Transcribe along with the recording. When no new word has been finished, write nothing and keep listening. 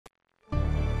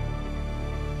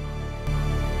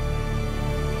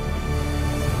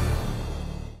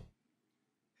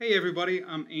Hey everybody,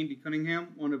 I'm Andy Cunningham,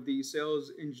 one of the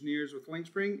sales engineers with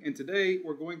Lynxspring, and today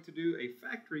we're going to do a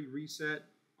factory reset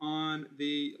on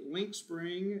the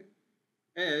Lynxspring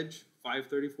Edge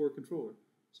 534 controller.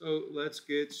 So let's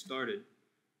get started.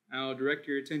 I'll direct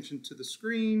your attention to the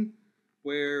screen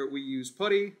where we use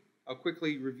PuTTY. I'll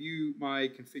quickly review my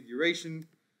configuration.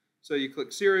 So you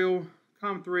click serial,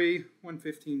 COM3,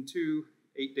 115.2,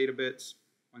 8 data bits,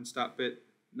 1 stop bit,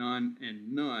 none,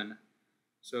 and none.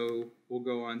 So we'll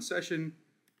go on session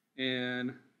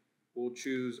and we'll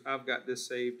choose, I've got this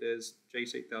saved as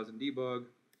JENeSys 8000 debug.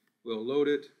 We'll load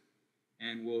it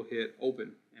and we'll hit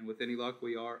open. And with any luck,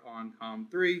 we are on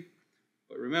COM3.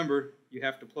 But remember, you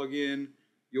have to plug in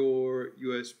your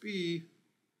USB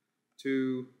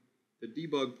to the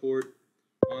debug port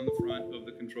on the front of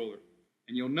the controller.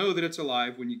 And you'll know that it's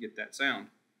alive when you get that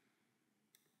sound.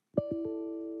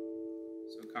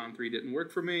 So COM3 didn't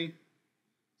work for me.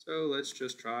 So let's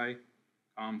just try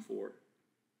COM4.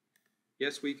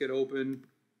 Yes, we could open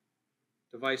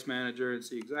Device Manager and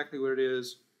see exactly what it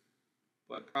is,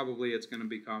 but probably it's going to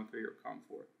be COM3 or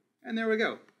COM4. And there we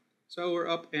go. So we're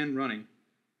up and running.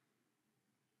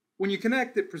 When you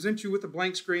connect, it presents you with a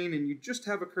blank screen and you just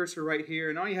have a cursor right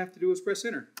here, and all you have to do is press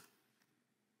enter.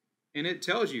 And it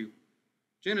tells you,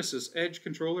 JENeSys Edge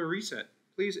controller reset.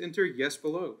 Please enter yes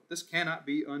below. This cannot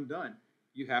be undone.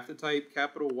 You have to type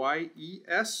capital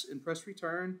YES and press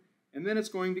return, and then it's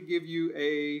going to give you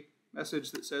a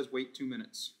message that says wait 2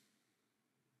 minutes.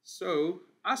 So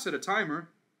I set a timer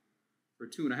for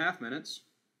 2.5 minutes.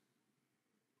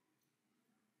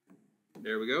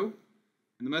 There we go.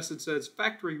 And the message says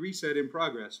factory reset in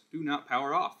progress. Do not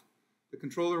power off. The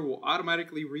controller will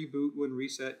automatically reboot when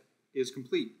reset is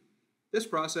complete. This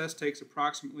process takes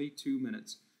approximately 2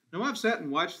 minutes. Now I've sat and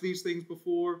watched these things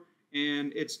before,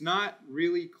 and it's not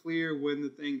really clear when the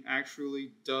thing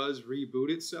actually does reboot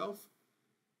itself,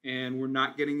 and we're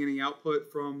not getting any output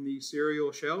from the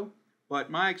serial shell. But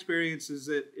my experience is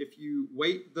that if you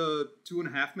wait the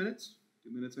 2.5 minutes,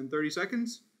 2 minutes and 30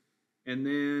 seconds, and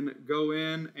then go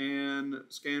in and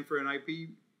scan for an IP,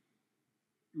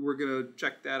 we're going to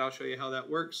check that. I'll show you how that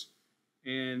works,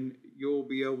 and you'll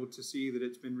be able to see that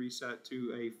it's been reset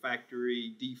to a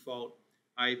factory default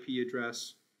IP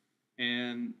address,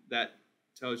 and that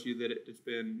tells you that it's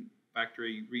been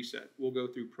factory reset. We'll go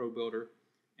through Pro Builder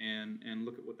and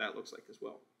look at what that looks like as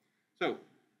well. So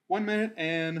 1 minute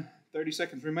and 30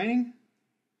 seconds remaining.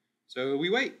 So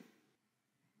we wait.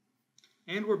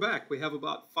 And we're back. We have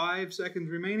about 5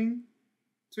 seconds remaining.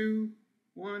 2,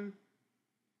 1.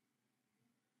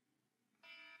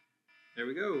 There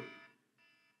we go.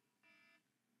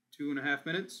 2.5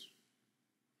 minutes.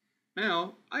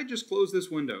 Now, I just closed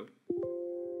this window.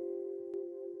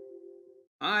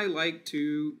 I like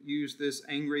to use this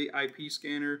Angry IP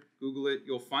scanner. Google it,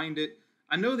 you'll find it.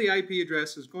 I know the IP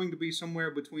address is going to be somewhere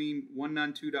between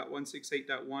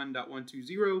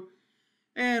 192.168.1.120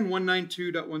 and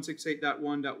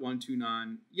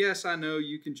 192.168.1.129. Yes, I know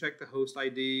you can check the host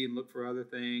ID and look for other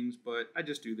things, but I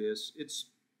just do this. It's,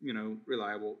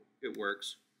 reliable. It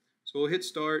works. So we'll hit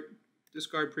start,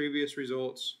 discard previous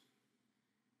results.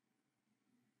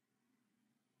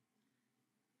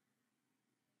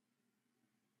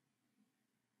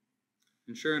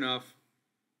 And sure enough,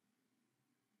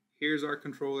 here's our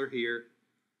controller here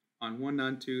on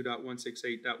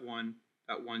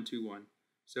 192.168.1.121.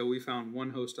 So we found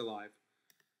one host alive.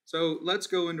 So let's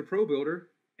go into Pro Builder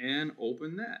and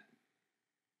open that.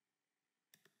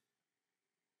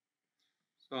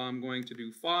 So I'm going to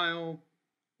do File,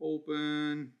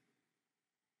 Open,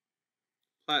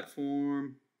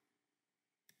 Platform,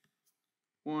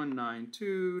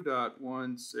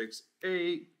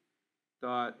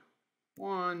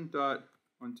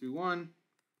 192.168.1.121,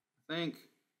 I think.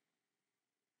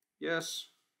 Yes.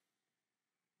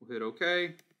 We'll hit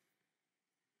OK.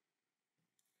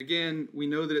 Again, we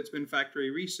know that it's been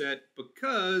factory reset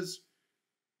because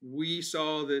we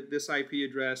saw that this IP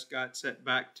address got set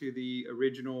back to the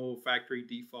original factory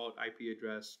default IP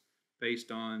address based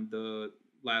on the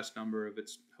last number of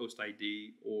its host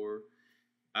ID, or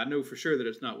I know for sure that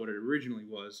it's not what it originally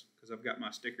was because I've got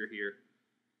my sticker here.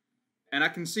 And I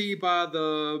can see by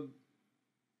the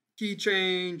key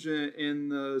change in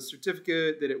the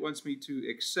certificate that it wants me to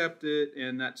accept it,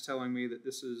 and that's telling me that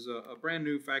this is a brand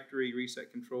new factory reset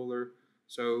controller.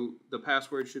 So the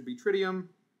password should be Tritium,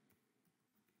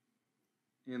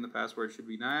 and the password should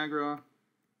be Niagara,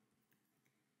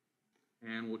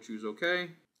 and we'll choose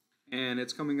OK. And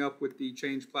it's coming up with the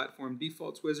Change Platform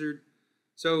Defaults wizard.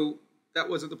 So that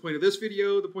wasn't the point of this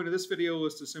video. The point of this video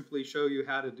was to simply show you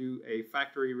how to do a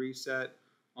factory reset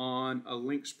on a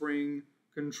Lynxspring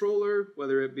controller,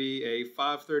 whether it be a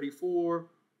 534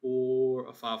 or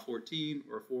a 514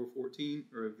 or a 414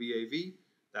 or a VAV.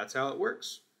 That's how it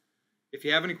works. If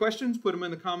you have any questions, put them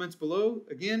in the comments below.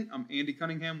 Again, I'm Andy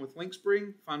Cunningham with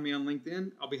Lynxspring. Find me on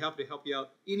LinkedIn. I'll be happy to help you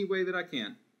out any way that I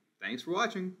can. Thanks for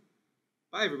watching.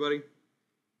 Bye, everybody.